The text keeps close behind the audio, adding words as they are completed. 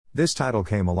This title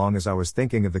came along as I was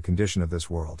thinking of the condition of this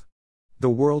world. The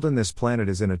world and this planet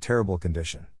is in a terrible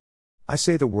condition. I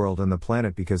say the world and the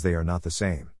planet because they are not the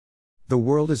same. The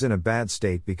world is in a bad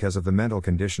state because of the mental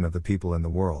condition of the people in the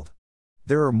world.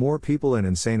 There are more people in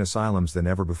insane asylums than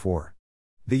ever before.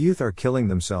 The youth are killing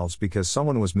themselves because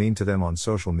someone was mean to them on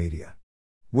social media.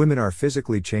 Women are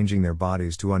physically changing their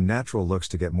bodies to unnatural looks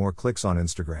to get more clicks on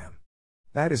Instagram.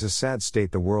 That is a sad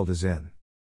state the world is in.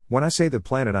 When I say the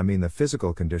planet, I mean the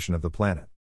physical condition of the planet.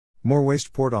 More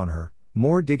waste poured on her,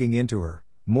 more digging into her,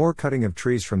 more cutting of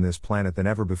trees from this planet than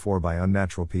ever before by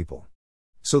unnatural people.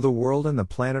 So the world and the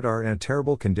planet are in a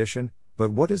terrible condition,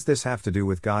 but what does this have to do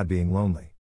with God being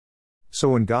lonely? So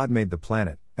when God made the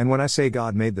planet, and when I say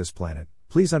God made this planet,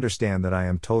 please understand that I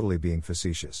am totally being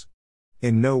facetious.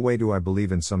 In no way do I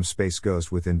believe in some space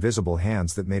ghost with invisible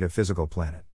hands that made a physical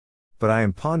planet. But I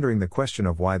am pondering the question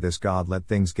of why this God let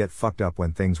things get fucked up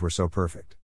when things were so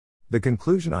perfect. The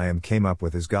conclusion I came up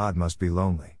with is God must be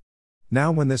lonely.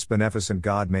 Now when this beneficent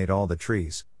God made all the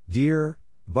trees, deer,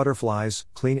 butterflies,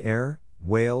 clean air,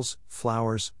 whales,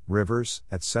 flowers, rivers,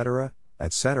 etc.,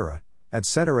 etc.,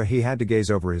 etc., he had to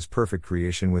gaze over his perfect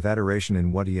creation with adoration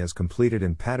in what he has completed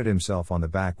and patted himself on the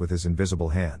back with his invisible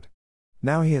hand.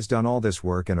 Now he has done all this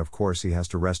work and of course he has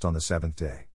to rest on the seventh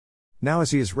day. Now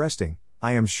as he is resting,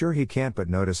 I am sure he can't but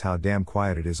notice how damn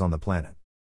quiet it is on the planet.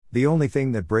 The only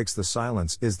thing that breaks the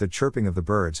silence is the chirping of the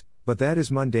birds, but that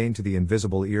is mundane to the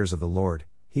invisible ears of the Lord.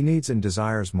 He needs and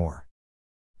desires more.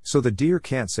 So the deer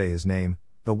can't say his name,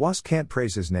 the wasp can't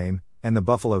praise his name, and the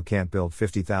buffalo can't build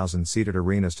 50,000-seated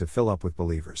arenas to fill up with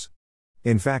believers.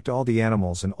 In fact, all the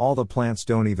animals and all the plants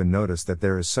don't even notice that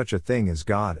there is such a thing as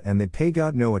God, and they pay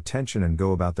God no attention and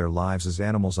go about their lives as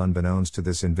animals unbeknownst to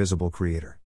this invisible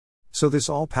Creator. So this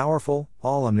all-powerful,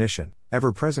 all-omniscient,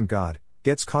 ever-present God,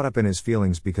 gets caught up in his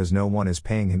feelings because no one is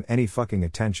paying him any fucking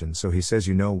attention, so he says,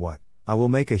 you know what, I will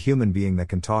make a human being that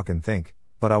can talk and think,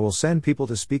 but I will send people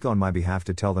to speak on my behalf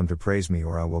to tell them to praise me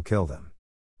or I will kill them.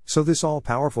 So this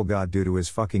all-powerful God, due to his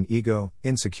fucking ego,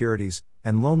 insecurities,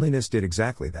 and loneliness, did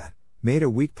exactly that, made a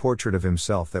weak portrait of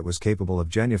himself that was capable of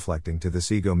genuflecting to this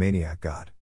egomaniac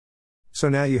God. So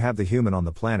now you have the human on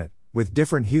the planet, with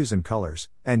different hues and colors,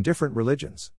 and different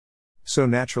religions. So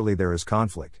naturally there is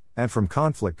conflict, and from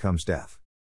conflict comes death.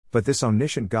 But this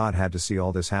omniscient God had to see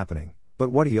all this happening,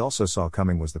 but what he also saw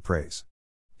coming was the praise.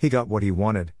 He got what he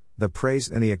wanted, the praise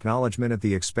and the acknowledgement at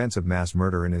the expense of mass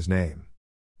murder in his name.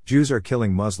 Jews are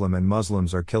killing Muslim and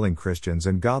Muslims are killing Christians,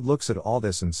 and God looks at all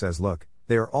this and says, look,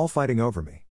 they are all fighting over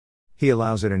me. He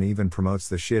allows it and even promotes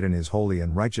the shit in his holy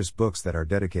and righteous books that are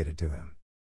dedicated to him.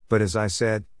 But as I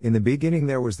said, in the beginning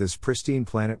there was this pristine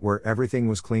planet where everything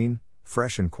was clean,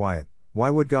 fresh and quiet. Why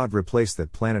would God replace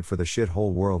that planet for the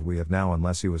shithole world we have now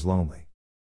unless he was lonely?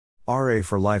 RA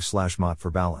for life / Mott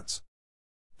for balance.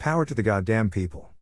 Power to the goddamn people.